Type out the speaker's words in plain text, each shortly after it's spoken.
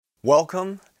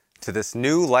Welcome to this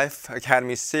new Life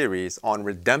Academy series on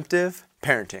redemptive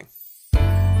parenting.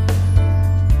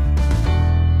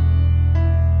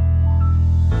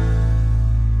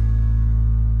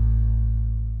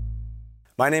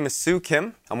 My name is Sue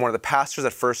Kim. I'm one of the pastors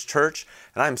at First Church,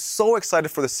 and I'm so excited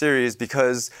for the series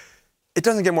because it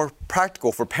doesn't get more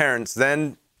practical for parents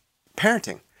than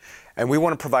parenting. And we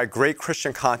want to provide great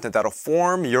Christian content that'll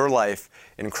form your life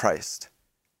in Christ.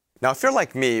 Now, if you're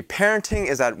like me, parenting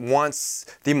is at once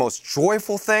the most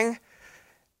joyful thing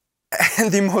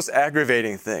and the most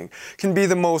aggravating thing. It can be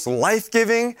the most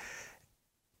life-giving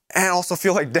and also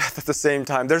feel like death at the same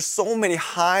time. There's so many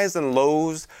highs and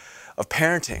lows of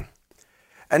parenting.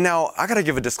 And now, I gotta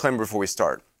give a disclaimer before we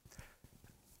start.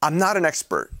 I'm not an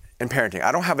expert in parenting.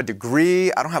 I don't have a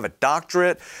degree, I don't have a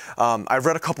doctorate. I've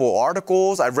read a couple of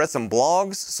articles, I've read some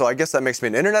blogs, so I guess that makes me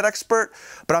an internet expert,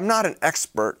 but I'm not an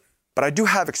expert. But I do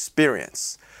have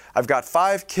experience. I've got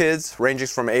 5 kids ranging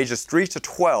from ages 3 to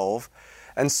 12.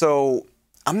 And so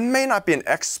I may not be an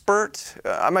expert.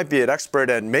 I might be an expert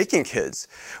at making kids.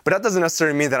 But that doesn't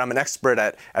necessarily mean that I'm an expert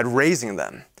at raising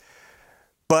them.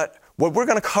 But what we're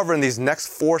going to cover in these next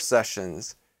 4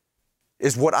 sessions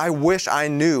is what I wish I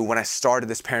knew when I started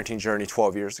this parenting journey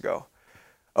 12 years ago.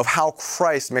 Of how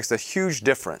Christ makes a huge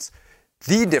difference.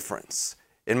 The difference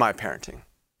in my parenting.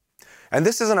 And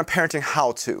this isn't a parenting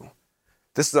how-to.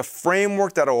 This is a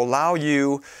framework that will allow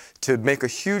you to make a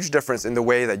huge difference in the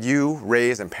way that you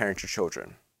raise and parent your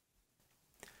children.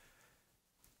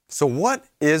 So what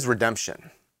is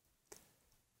redemption?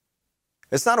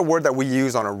 It's not a word that we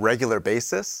use on a regular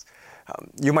basis.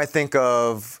 You might think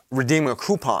of redeeming a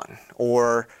coupon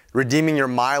or redeeming your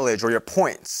mileage or your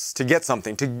points to get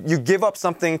something. You give up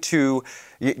something to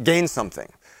gain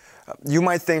something. You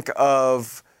might think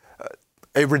of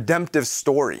a redemptive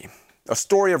story. A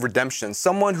story of redemption,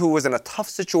 someone who was in a tough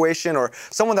situation or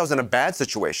someone that was in a bad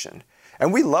situation.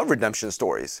 And we love redemption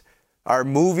stories. Our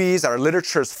movies, our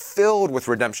literature is filled with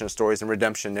redemption stories and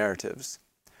redemption narratives.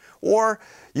 Or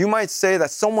you might say that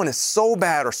someone is so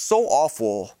bad or so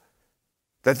awful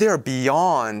that they are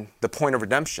beyond the point of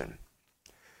redemption.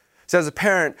 So as a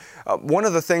parent, one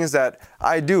of the things that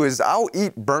I do is I'll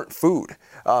eat burnt food.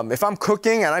 If I'm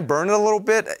cooking and I burn it a little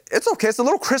bit, it's okay. It's a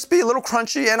little crispy, a little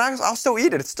crunchy, and I'll still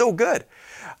eat it. It's still good.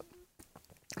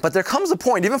 But there comes a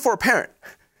point, even for a parent,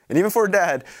 and even for a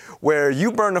dad, where you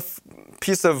burn a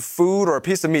piece of food or a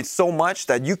piece of meat so much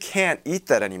that you can't eat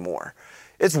that anymore.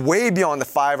 It's way beyond the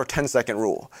 5 or 10 second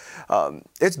rule.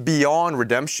 It's beyond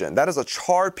redemption. That is a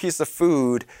charred piece of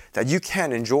food that you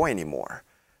can't enjoy anymore.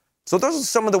 So those are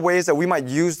some of the ways that we might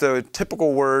use the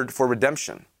typical word for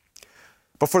redemption.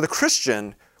 But for the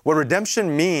Christian, what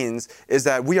redemption means is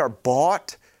that we are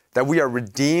bought, that we are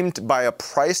redeemed by a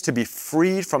price to be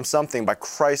freed from something by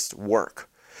Christ's work.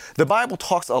 The Bible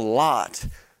talks a lot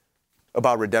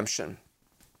about redemption.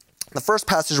 The first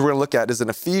passage we're going to look at is in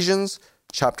Ephesians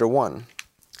chapter 1.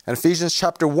 And Ephesians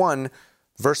chapter 1,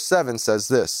 verse 7 says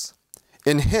this,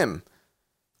 "In him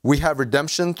we have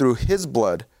redemption through his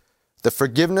blood, the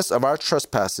forgiveness of our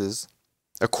trespasses,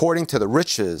 according to the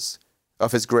riches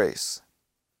of his grace."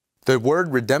 The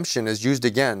word redemption is used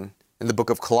again in the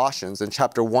book of Colossians in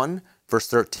chapter 1, verse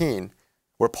 13,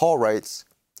 where Paul writes,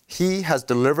 "He has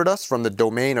delivered us from the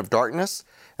domain of darkness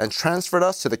and transferred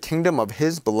us to the kingdom of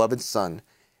his beloved Son,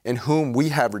 in whom we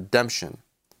have redemption,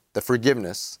 the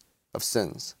forgiveness of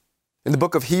sins." In the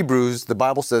book of Hebrews, the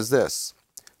Bible says this,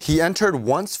 "He entered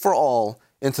once for all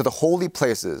into the holy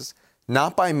places,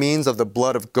 not by means of the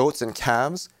blood of goats and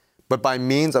calves, but by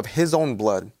means of his own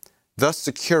blood, thus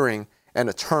securing an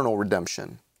eternal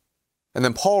redemption." And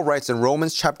then Paul writes in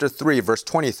Romans chapter 3, verse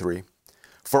 23,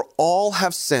 "For all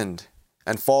have sinned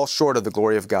and fall short of the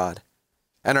glory of God,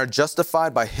 and are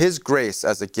justified by his grace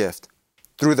as a gift,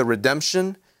 through the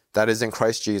redemption that is in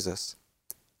Christ Jesus,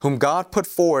 whom God put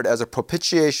forward as a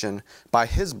propitiation by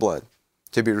his blood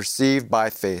to be received by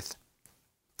faith.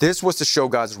 This was to show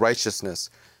God's righteousness,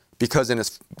 because in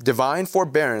his divine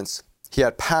forbearance he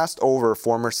had passed over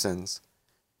former sins.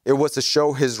 It was to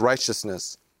show his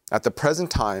righteousness at the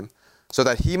present time, so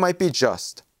that he might be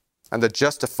just and the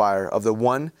justifier of the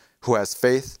one who has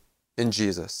faith in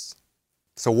Jesus."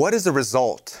 So what is the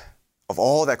result of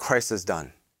all that Christ has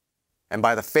done? And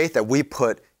by the faith that we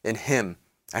put in him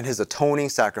and his atoning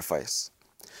sacrifice.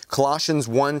 Colossians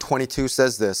 1:22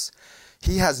 says this,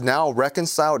 "He has now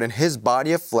reconciled in his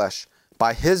body of flesh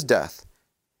by his death,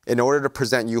 in order to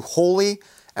present you holy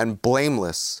and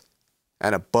blameless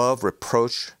and above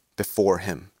reproach before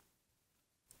him."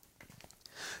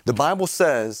 The Bible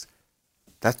says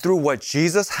that through what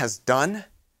Jesus has done,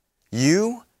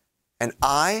 you and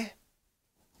I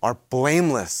are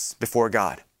blameless before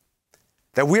God.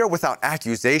 that we are without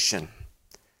accusation.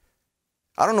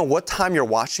 I don't know what time you're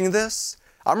watching this.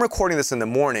 I'm recording this in the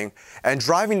morning, and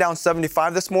driving down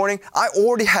 75 this morning, I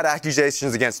already had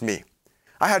accusations against me.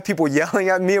 I had people yelling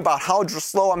at me about how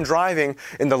slow I'm driving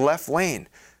in the left lane.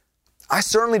 I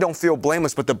certainly don't feel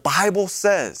blameless, but the Bible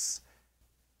says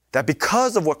that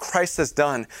because of what Christ has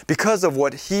done, because of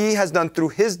what He has done through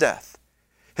His death,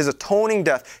 His atoning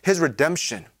death, His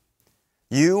redemption,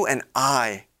 you and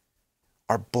I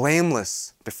are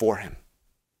blameless before Him.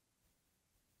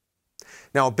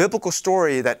 Now, a biblical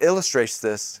story that illustrates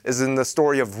this is in the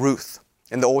story of Ruth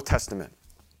in the Old Testament.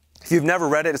 If you've never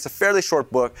read it, it's a fairly short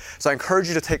book, so I encourage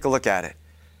you to take a look at it.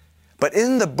 But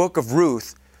in the book of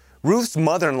Ruth, Ruth's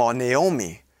mother-in-law,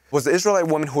 Naomi, was the Israelite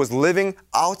woman who was living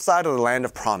outside of the land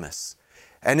of promise.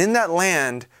 And in that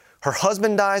land, her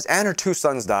husband dies and her 2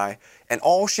 sons die, and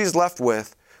all she's left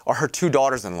with are her 2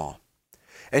 daughters-in-law.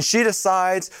 And she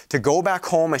decides to go back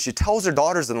home, and she tells her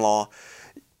daughters-in-law,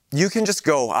 you can just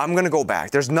go. I'm going to go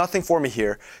back. There's nothing for me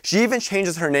here. She even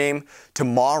changes her name to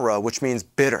Mara, which means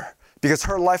bitter, because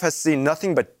her life has seen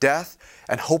nothing but death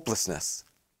and hopelessness.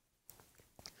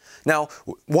 Now,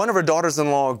 one of her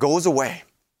daughters-in-law goes away,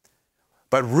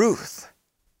 but Ruth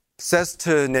says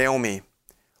to Naomi,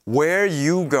 where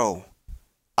you go,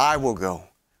 I will go.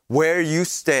 Where you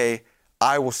stay,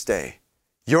 I will stay.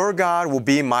 Your God will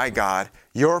be my God.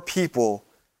 Your people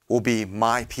will be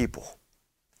my people.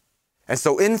 And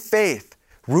so in faith,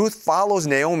 Ruth follows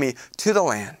Naomi to the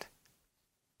land.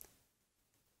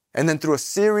 And then through a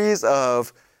series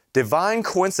of divine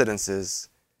coincidences,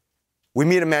 we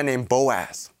meet a man named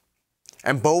Boaz.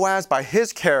 And Boaz, by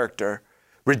his character,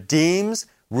 redeems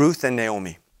Ruth and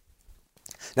Naomi.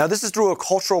 Now, this is through a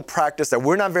cultural practice that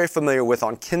we're not very familiar with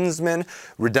on kinsman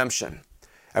redemption.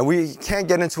 And we can't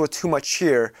get into it too much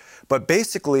here, but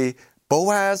basically,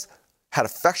 Boaz had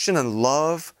affection and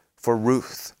love for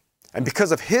Ruth. And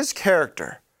because of his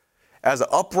character, as an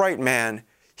upright man,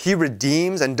 he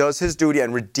redeems and does his duty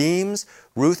and redeems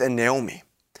Ruth and Naomi.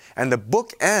 And the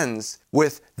book ends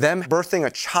with them birthing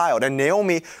a child. And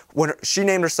Naomi, when she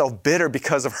named herself bitter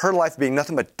because of her life being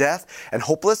nothing but death and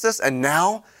hopelessness, and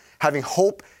now having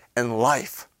hope and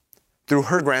life through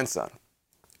her grandson.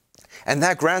 And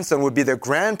that grandson would be the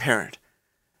grandparent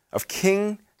of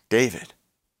King David.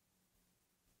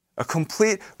 A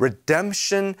complete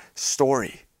redemption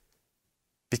story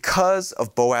because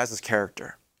of Boaz's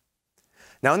character.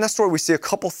 Now, in that story, we see a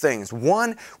couple things.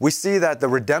 One, we see that the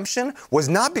redemption was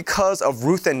not because of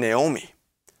Ruth and Naomi.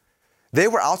 They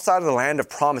were outside of the land of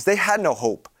promise. They had no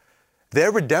hope.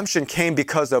 Their redemption came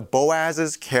because of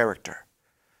Boaz's character.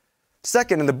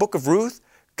 Second, in the book of Ruth,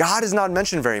 God is not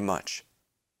mentioned very much.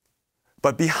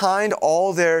 But behind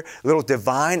all their little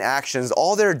divine actions,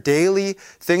 all their daily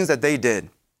things that they did,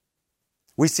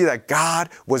 we see that God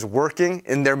was working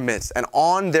in their midst and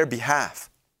on their behalf.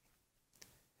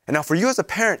 And now for you as a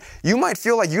parent, you might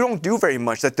feel like you don't do very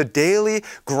much, that the daily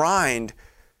grind,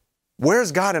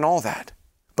 where's God in all that?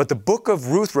 But the book of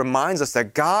Ruth reminds us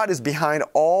that God is behind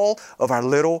all of our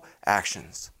little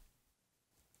actions.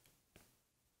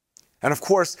 And of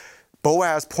course,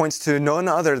 Boaz points to none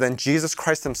other than Jesus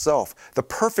Christ himself, the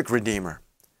perfect Redeemer.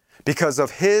 Because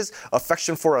of his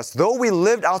affection for us, though we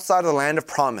lived outside of the land of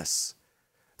promise,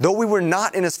 though we were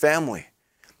not in his family,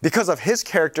 because of his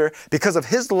character, because of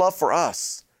his love for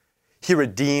us, he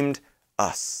redeemed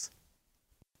us.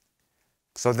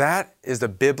 So that is the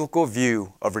biblical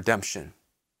view of redemption.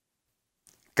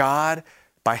 God,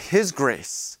 by his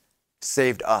grace,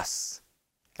 saved us.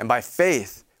 And by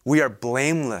faith, we are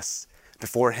blameless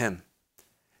before him.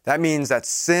 That means that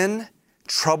sin,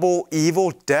 trouble,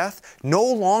 evil, death no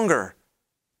longer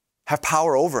have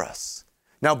power over us.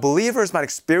 Now, believers might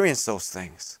experience those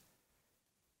things,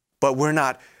 but we're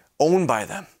not owned by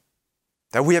them.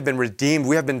 That we have been redeemed,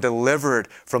 we have been delivered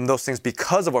from those things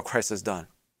because of what Christ has done.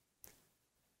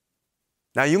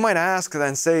 Now, you might ask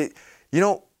and say,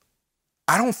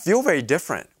 I don't feel very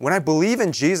different. When I believe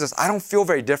in Jesus, I don't feel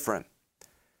very different.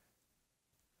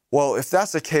 Well, if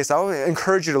that's the case, I would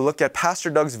encourage you to look at Pastor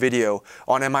Doug's video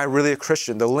on Am I Really a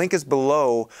Christian? The link is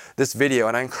below this video,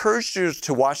 and I encourage you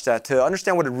to watch that to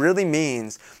understand what it really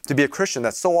means to be a Christian,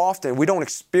 that so often we don't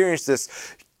experience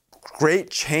this great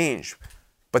change.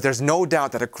 But there's no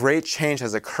doubt that a great change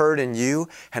has occurred in you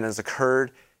and has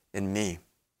occurred in me.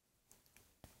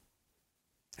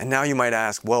 And now you might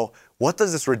ask, well, what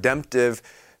does this redemptive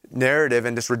narrative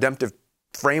and this redemptive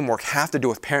framework have to do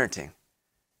with parenting?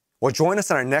 Well, join us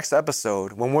in our next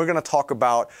episode when we're going to talk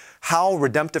about how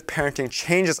redemptive parenting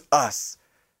changes us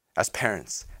as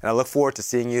parents. And I look forward to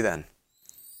seeing you then.